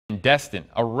Destin,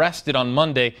 arrested on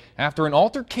Monday after an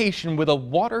altercation with a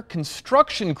water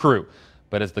construction crew.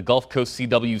 But as the Gulf Coast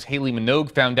CW's Haley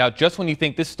Minogue found out, just when you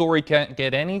think this story can't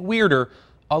get any weirder,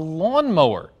 a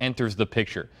lawnmower enters the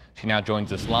picture. She now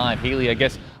joins us live. Haley, I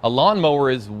guess a lawnmower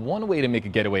is one way to make a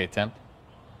getaway attempt.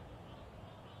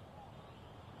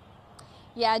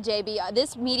 Yeah, JB,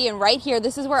 this median right here,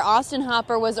 this is where Austin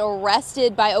Hopper was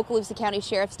arrested by Okaloosa County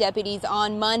Sheriff's deputies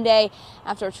on Monday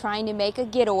after trying to make a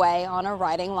getaway on a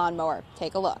riding lawnmower.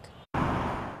 Take a look.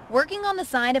 Working on the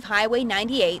side of Highway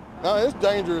 98. No, it's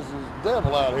dangerous as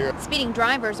devil out here. Speeding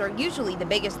drivers are usually the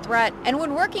biggest threat, and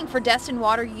when working for Destin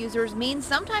water users means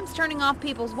sometimes turning off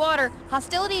people's water,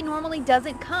 hostility normally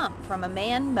doesn't come from a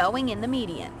man mowing in the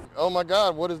median. Oh my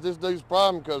God, what is this dude's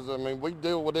problem? Because, I mean, we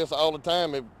deal with this all the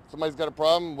time. If somebody's got a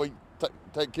problem, we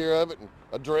take care of it and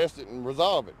address it and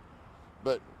resolve it.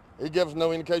 But he gave us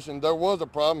no indication there was a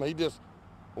problem. He just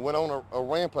went on a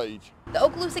rampage. The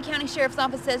Okaloosa County Sheriff's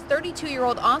Office says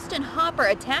 32-year-old Austin Hopper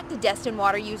attacked a Destin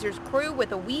water user's crew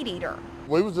with a weed eater.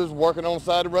 We was just working on the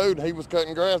side of the road, and he was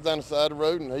cutting grass down the side of the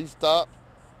road, and he stopped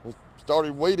and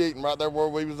started weed eating right there where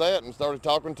we was at and started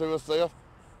talking to himself,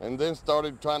 and then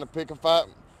started trying to pick a fight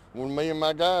with me and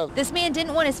my guys. This man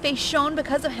didn't want his face shown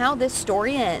because of how this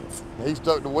story ends. He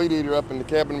stuck the weed eater up in the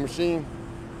cab of the machine,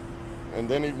 and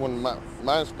then when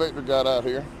my inspector got out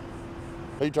here,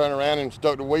 he turned around and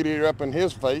stuck the weed eater up in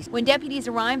his face. When deputies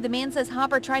arrived, the man says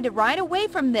Hopper tried to ride away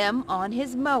from them on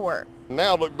his mower.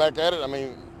 Now look back at it, I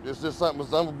mean, it's just something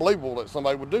that's unbelievable that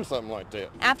somebody would do something like that.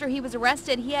 After he was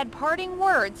arrested, he had parting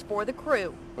words for the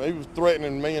crew. He was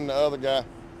threatening me and the other guy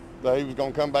that he was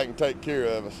going to come back and take care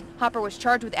of us. Hopper was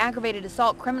charged with aggravated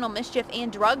assault, criminal mischief,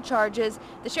 and drug charges.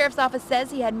 The sheriff's office says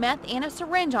he had meth and a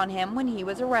syringe on him when he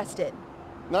was arrested.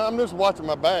 No, I'm just watching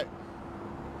my back,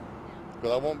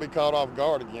 because I won't be caught off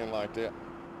guard again like that.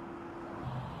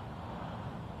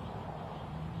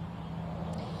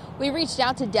 We reached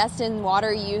out to Destin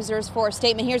water users for a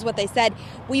statement. Here's what they said.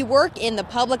 We work in the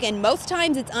public, and most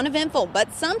times it's uneventful,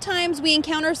 but sometimes we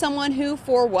encounter someone who,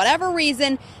 for whatever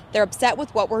reason, they're upset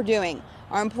with what we're doing.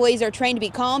 Our employees are trained to be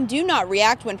calm, do not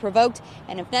react when provoked,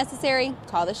 and if necessary,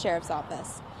 call the sheriff's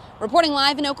office. Reporting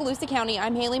live in Okaloosa County,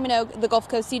 I'm Haley Minogue, the Gulf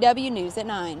Coast CW News at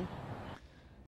 9.